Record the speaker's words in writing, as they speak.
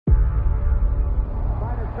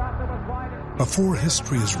Before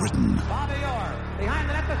history is written,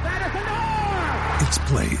 it's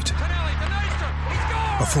played.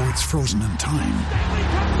 Before it's frozen in time,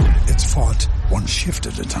 it's fought one shift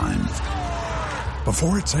at a time.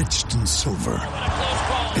 Before it's etched in silver,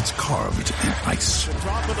 it's carved in ice.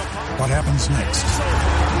 What happens next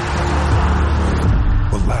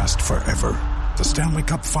will last forever. The Stanley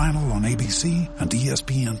Cup Final on ABC and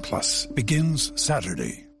ESPN Plus begins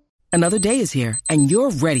Saturday. Another day is here, and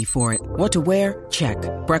you're ready for it. What to wear? Check.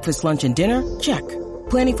 Breakfast, lunch, and dinner? Check.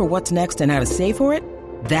 Planning for what's next and how to save for it?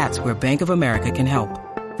 That's where Bank of America can help.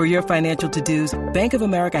 For your financial to-dos, Bank of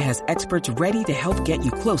America has experts ready to help get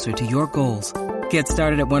you closer to your goals. Get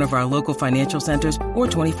started at one of our local financial centers or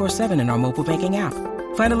 24/7 in our mobile banking app.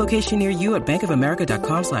 Find a location near you at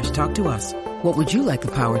bankofamerica.com/talktous. What would you like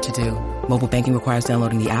the power to do? Mobile banking requires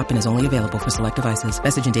downloading the app and is only available for select devices.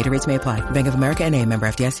 Message and data rates may apply. Bank of America N.A., member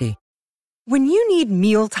FDIC. When you need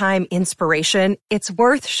mealtime inspiration, it's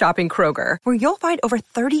worth shopping Kroger, where you'll find over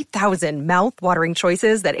 30,000 mouth-watering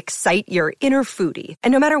choices that excite your inner foodie.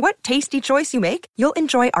 And no matter what tasty choice you make, you'll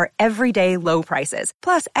enjoy our everyday low prices,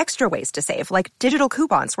 plus extra ways to save, like digital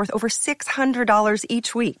coupons worth over $600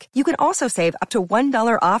 each week. You can also save up to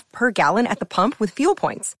 $1 off per gallon at the pump with fuel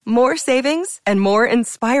points. More savings and more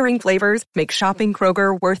inspiring flavors make shopping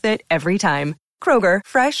Kroger worth it every time. Kroger,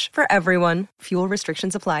 fresh for everyone. Fuel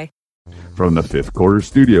restrictions apply. From the Fifth Quarter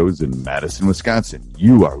Studios in Madison, Wisconsin,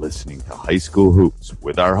 you are listening to High School Hoops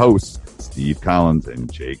with our hosts, Steve Collins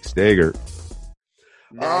and Jake Stager.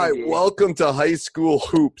 All right, welcome to High School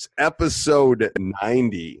Hoops, episode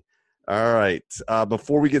 90. All right,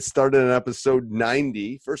 before we get started on episode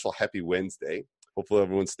 90, first of all, happy Wednesday. Hopefully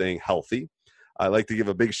everyone's staying healthy. I'd like to give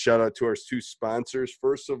a big shout out to our two sponsors.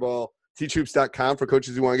 First of all, teachhoops.com for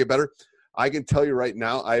coaches who want to get better. I can tell you right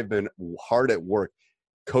now, I've been hard at work.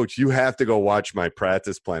 Coach, you have to go watch my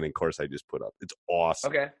practice planning course I just put up. It's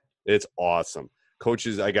awesome. Okay. It's awesome.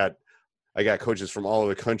 Coaches, I got coaches from all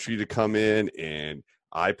over the country to come in, and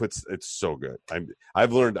it's so good.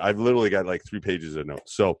 I've literally got like 3 pages of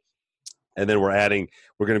notes. So, and then we're going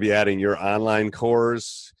to be adding your online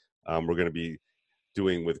course. We're going to be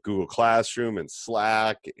doing with Google Classroom and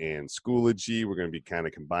Slack and Schoology. We're going to be kind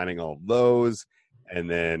of combining all of those. And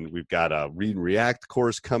then we've got a Read and React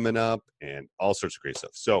course coming up and all sorts of great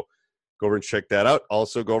stuff. So go over and check that out.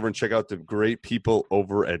 Also, go over and check out the great people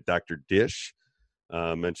over at Dr. Dish.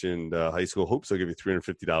 Mentioned High School Hoops. They'll give you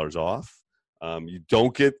 $350 off. You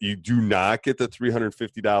do not get the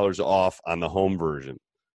 $350 off on the home version.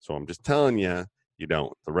 So I'm just telling you, you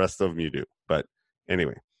don't. The rest of them you do. But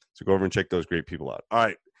anyway, so go over and check those great people out. All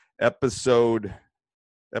right, episode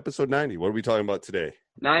 90. What are we talking about today?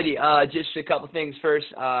 90. Just a couple things first.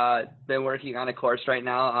 Been working on a course right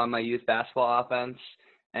now on my youth basketball offense,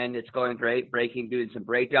 and it's going great. Doing some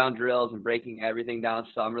breakdown drills and breaking everything down.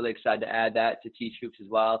 So I'm really excited to add that to Teach Hoops as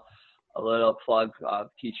well. A little plug of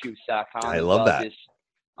teachhoops.com. I love that.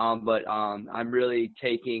 But I'm really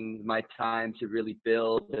taking my time to really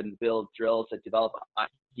build drills that develop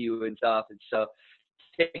IQ and stuff. And so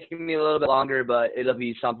it's taking me a little bit longer, but it'll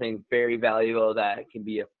be something very valuable that can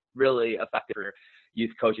be really effective for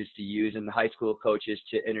youth coaches to use and the high school coaches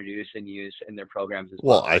to introduce and use in their programs as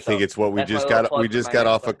well. Well, I think it's what we just got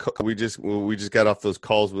off those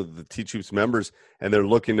calls with the Teach Hoops members, and they're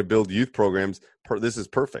looking to build youth programs. This is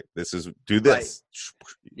perfect. Do this.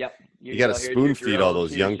 Right. Yep. You got to spoon feed all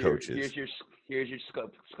those young coaches. Here's your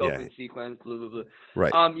scope and sequence, blah, blah, blah.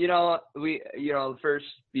 Right. First,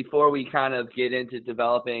 before we kind of get into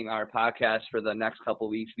developing our podcast for the next couple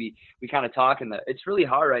of weeks, we kind of talk, and it's really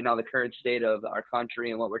hard right now, the current state of our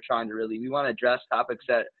country and what we're trying to we want to address topics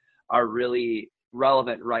that are really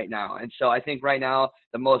relevant right now. And so I think right now,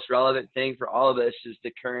 the most relevant thing for all of us is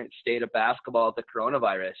the current state of basketball, the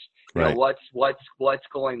coronavirus. You know, what's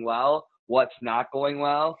going well, what's not going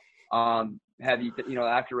well. Have you,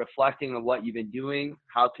 after reflecting on what you've been doing,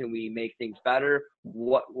 how can we make things better?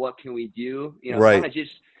 What can we do? Kind of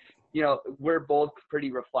just, we're both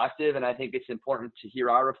pretty reflective, and I think it's important to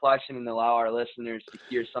hear our reflection and allow our listeners to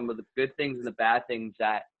hear some of the good things and the bad things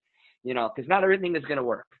that, because not everything is going to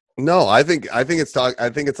work. No, I think it's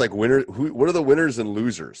like winners. What are the winners and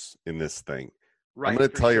losers in this thing? Right, I'm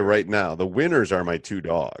going to tell you right now, the winners are my 2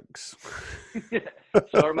 dogs.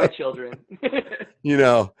 So are my children.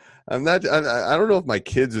 I'm not. I don't know if my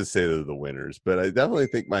kids would say they're the winners, but I definitely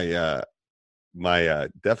think my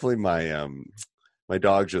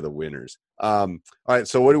dogs are the winners. All right.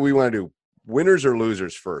 So what do we want to do? Winners or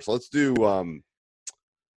losers first? Let's do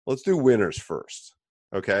winners first.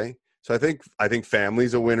 Okay. So I think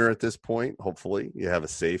family's a winner at this point. Hopefully, you have a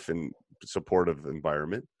safe and supportive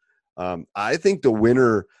environment. I think the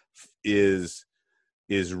winner is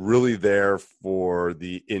really there for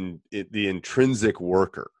the intrinsic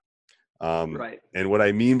worker. Right. And what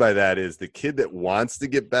I mean by that is the kid that wants to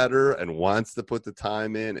get better and wants to put the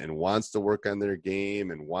time in and wants to work on their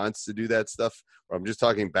game and wants to do that stuff. Or I'm just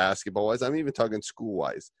talking basketball wise. I'm even talking school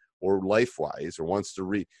wise or life wise, or wants to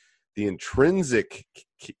read the intrinsic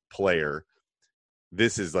player.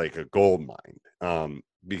 This is like a gold mine,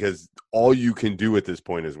 because all you can do at this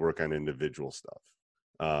point is work on individual stuff.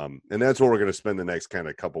 And that's what we're going to spend the next kind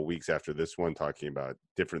of couple weeks after this one, talking about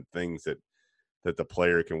different things that the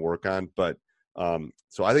player can work on. But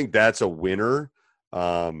so I think that's a winner.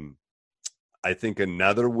 I think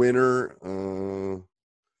another winner,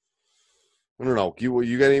 I don't know.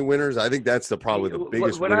 You got any winners? I think that's probably the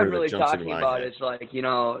biggest what winner I'm really that jumps talking into my about head. is like,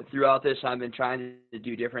 throughout this, I've been trying to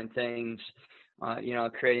do different things,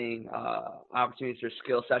 creating opportunities for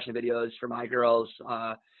skill session videos for my girls,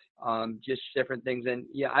 just different things. And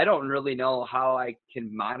yeah, I don't really know how I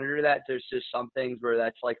can monitor that. There's just some things where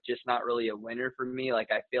that's like just not really a winner for me.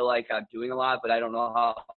 Like I feel like I'm doing a lot, but I don't know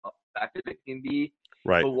how effective it can be.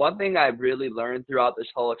 Right. But one thing I've really learned throughout this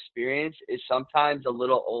whole experience is sometimes a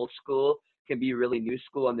little old school can be really new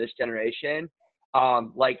school in this generation.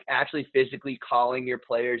 Like actually physically calling your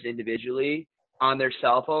players individually on their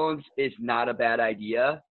cell phones is not a bad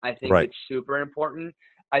idea. I think Right. it's super important.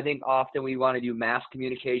 I think often we want to do mass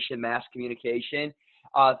communication.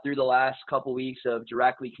 Through the last couple weeks of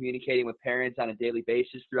directly communicating with parents on a daily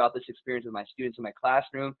basis throughout this experience with my students in my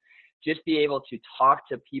classroom, just be able to talk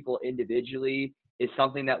to people individually is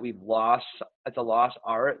something that we've lost. It's a lost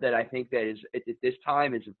art that I think that is at this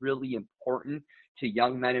time is really important to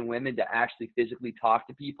young men and women to actually physically talk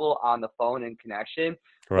to people on the phone and connection.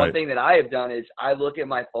 Right. One thing that I have done is I look at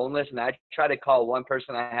my phone list and I try to call one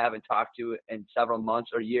person I haven't talked to in several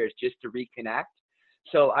months or years just to reconnect.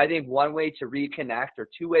 So I think one way to reconnect, or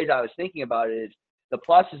two ways I was thinking about it, is the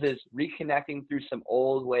pluses is reconnecting through some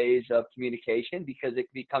old ways of communication, because it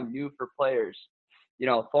can become new for players,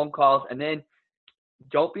 phone calls. And then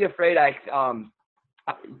don't be afraid.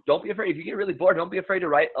 Don't be afraid. If you get really bored, don't be afraid to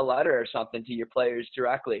write a letter or something to your players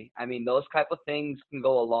directly. I mean, those type of things can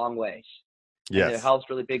go a long ways. Yes. And it helps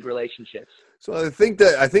really big relationships. So I think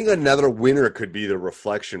another winner could be the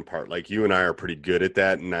reflection part. Like you and I are pretty good at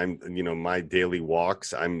that. And my daily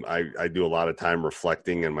walks, I do a lot of time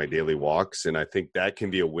reflecting on my daily walks. And I think that can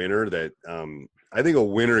be a winner that, I think a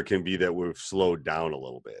winner can be that we've slowed down a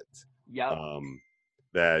little bit. Yeah.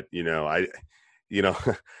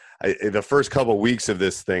 The first couple of weeks of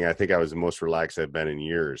this thing, I think I was the most relaxed I've been in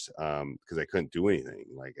years, because I couldn't do anything.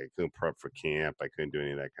 Like I couldn't prep for camp. I couldn't do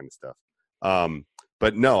any of that kind of stuff.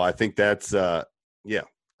 But no, I think that's I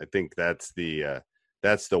think that's the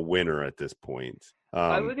winner at this point.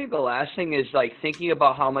 I would think the last thing is like thinking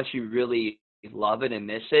about how much you really love it and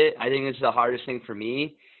miss it. I think it's the hardest thing for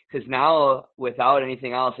me, because now without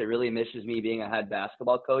anything else, it really misses me being a head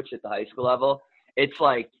basketball coach at the high school level. It's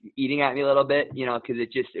like eating at me a little bit, because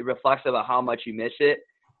it reflects about how much you miss it.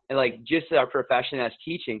 And like just our profession as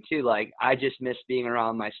teaching too, like I just miss being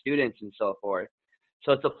around my students and so forth.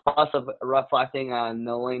 So it's a plus of reflecting on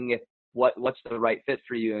knowing what's the right fit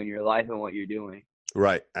for you in your life and what you're doing.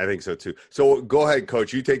 Right. I think so too. So go ahead,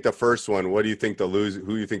 Coach. You take the first one. What do you think who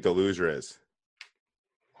do you think the loser is?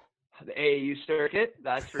 The AAU circuit,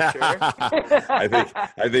 that's for sure.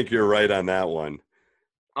 I think you're right on that one.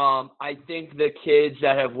 I think the kids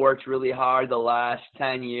that have worked really hard the last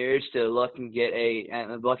 10 years to look and get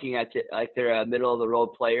looking at like they're a middle of the road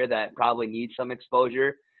player that probably needs some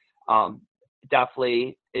exposure,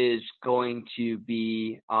 definitely is going to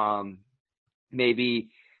be maybe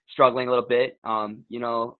struggling a little bit.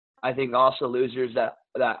 I think also losers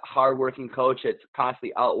that hardworking coach that's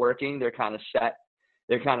constantly outworking, they're kind of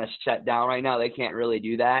shut down right now. They can't really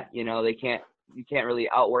do that. You can't really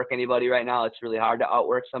outwork anybody right now. It's really hard to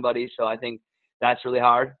outwork somebody. So I think that's really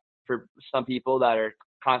hard for some people that are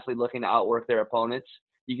constantly looking to outwork their opponents.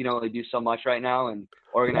 You can only do so much right now and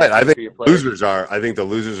organize for your players. I think the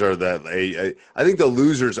losers are I think the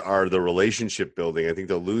losers are the relationship building. I think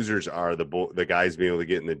the losers are the guys being able to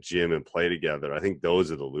get in the gym and play together. I think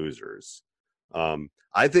those are the losers.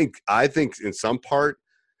 I think in some part,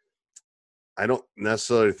 I don't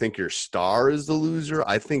necessarily think your star is the loser.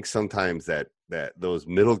 I think sometimes that those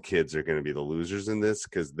middle kids are going to be the losers in this,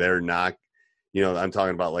 because they're not, I'm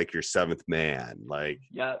talking about like your seventh man, like,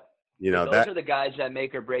 yeah. Those are the guys that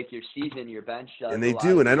make or break your season, your bench. And they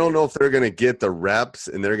do. And I don't know if they're going to get the reps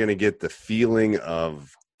and they're going to get the feeling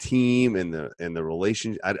of team and the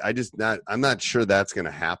relationship. I'm not sure that's going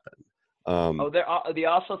to happen. The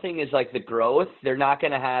also thing is like the growth. They're not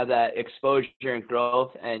going to have that exposure and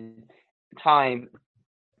growth and time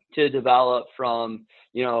to develop from,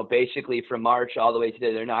 basically from March all the way to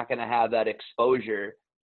today. They're not going to have that exposure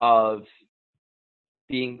of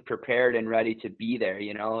being prepared and ready to be there.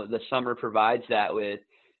 The summer provides that with,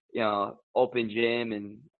 open gym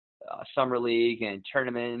and summer league and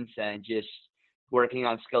tournaments and just working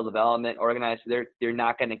on skill development, organized. They're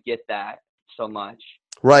not going to get that so much.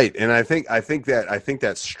 Right. And I think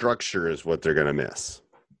that structure is what they're going to miss.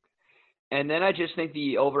 And then I just think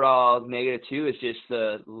the overall negative too is just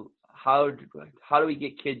how do we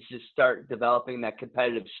get kids to start developing that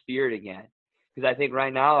competitive spirit again? Because I think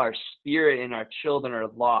right now our spirit and our children are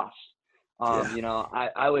lost.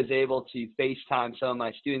 I was able to FaceTime some of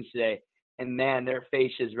my students today, and man, their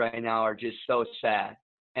faces right now are just so sad.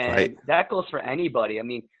 And that goes for anybody. I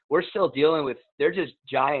mean, we're still dealing with, they're just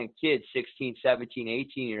giant kids, 16, 17,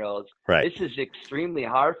 18-year-olds. Right. This is extremely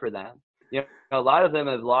hard for them. A lot of them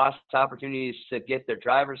have lost opportunities to get their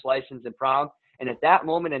driver's license and prom. And at that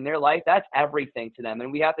moment in their life, that's everything to them.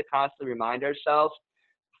 And we have to constantly remind ourselves,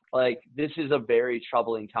 like, this is a very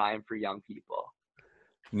troubling time for young people.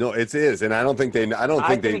 No, it is. And I honestly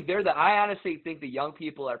think the young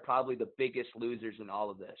people are probably the biggest losers in all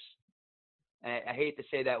of this. And I hate to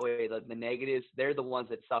say that way, the negatives, they're the ones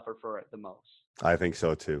that suffer for it the most. I think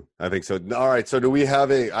so too. I think so. All right. So do we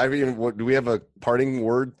have a parting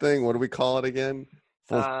word thing? What do we call it again?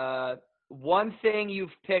 One thing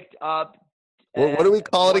you've picked up. What do we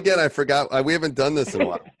call it again? I forgot. We haven't done this in a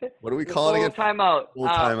while. What do we call it again? Full timeout. Full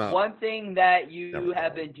timeout. One thing that you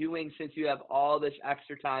have been doing since you have all this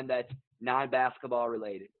extra time that's non-basketball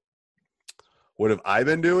related. What have I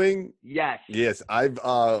been doing? Yes. I've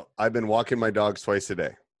been walking my dogs twice a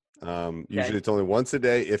day. Usually it's only once a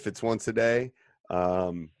day, if it's once a day.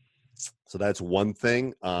 So that's one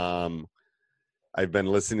thing. I've been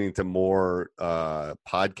listening to more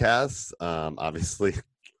podcasts. Obviously,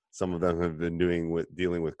 some of them have been dealing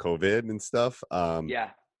with COVID and stuff.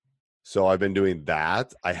 So I've been doing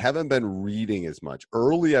that. I haven't been reading as much.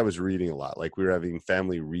 Early, I was reading a lot. Like we were having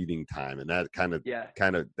family reading time, and that kind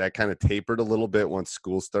of tapered a little bit once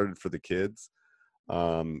school started for the kids. So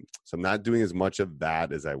I'm not doing as much of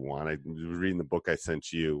that as I want. I was reading the book I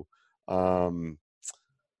sent you. I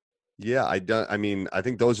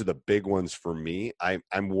think those are the big ones for me.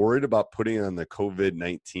 I'm worried about putting on the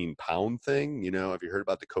COVID-19 pound thing. Have you heard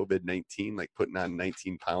about the COVID-19, like putting on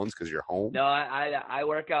 19 pounds because you're home? No, I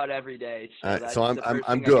work out every day. So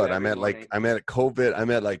I'm good. I'm at COVID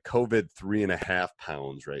 3.5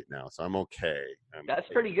 pounds right now. So I'm okay. That's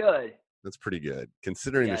pretty good. That's pretty good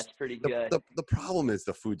considering that's pretty good. The problem is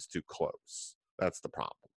the food's too close. That's the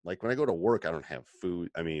problem. Like when I go to work, I don't have food.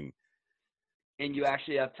 I mean, and you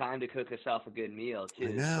actually have time to cook yourself a good meal too.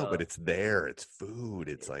 I know, but it's there. It's food.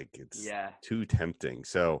 It's like it's too tempting.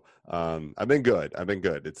 So I've been good.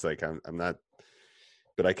 It's like I'm not,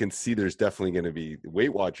 but I can see there's definitely going to be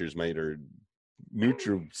Weight Watchers or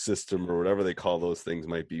Nutrisystem or whatever they call those things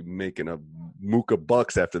might be making a mook of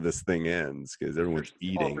bucks after this thing ends because everyone's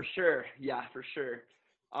eating. Oh, for sure. Yeah, for sure.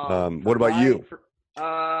 What about you?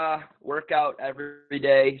 Workout every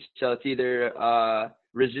day. So it's either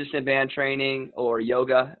resistant band training or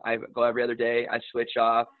yoga. I go every other day. I switch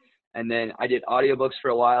off. And then I did audiobooks for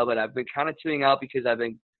a while, but I've been kind of tuning out because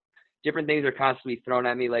different things are constantly thrown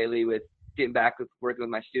at me lately with getting back with working with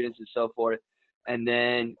my students and so forth. And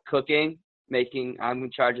then cooking, I'm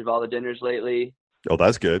in charge of all the dinners lately. Oh,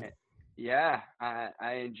 that's good. Yeah,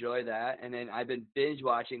 I enjoy that. And then I've been binge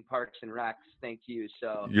watching Parks and Recs. Thank you.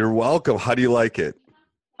 So you're welcome. How do you like it?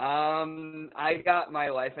 I got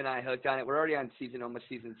my wife and I hooked on it. We're already on almost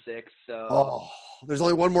season 6. So there's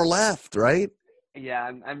only one more left, right?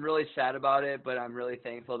 Yeah, I'm really sad about it, but I'm really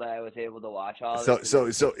thankful that I was able to watch all of it.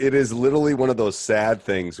 So it is literally one of those sad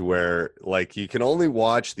things where like you can only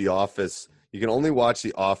watch The Office. You can only watch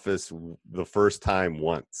The Office the first time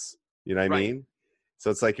once. You know what I mean? So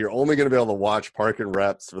it's like you're only going to be able to watch Park and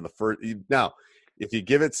Reps for the first. Now, if you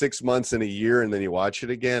give it 6 months and a year and then you watch it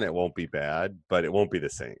again, it won't be bad, but it won't be the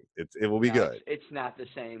same. It will be good. It's not the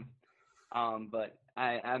same. But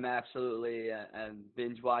I'm absolutely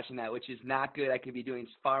binge watching that, which is not good. I could be doing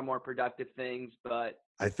far more productive things, but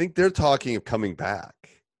I think they're talking of coming back.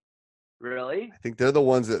 Really? I think they're the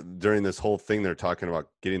ones that during this whole thing they're talking about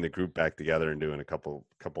getting the group back together and doing a couple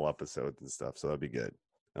episodes and stuff. So that'd be good.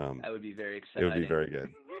 That would be very exciting. It would be very good.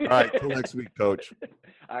 All right, till next week, Coach.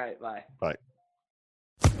 All right, bye. Bye.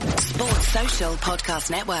 Sports Social Podcast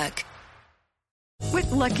Network. With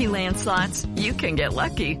Lucky Land Slots, you can get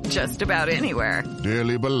lucky just about anywhere.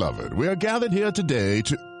 Dearly beloved, we are gathered here today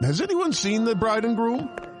to... Has anyone seen the bride and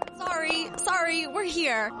groom? Sorry, we're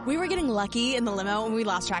here. We were getting lucky in the limo and we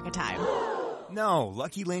lost track of time. No,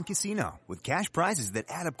 Lucky Land Casino, with cash prizes that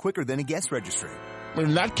add up quicker than a guest registry.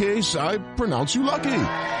 In that case, I pronounce you lucky.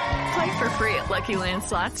 Play for free at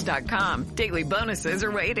LuckyLandSlots.com. Daily bonuses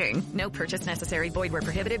are waiting. No purchase necessary. Void where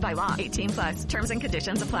prohibited by law. 18+. Terms and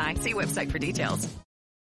conditions apply. See website for details.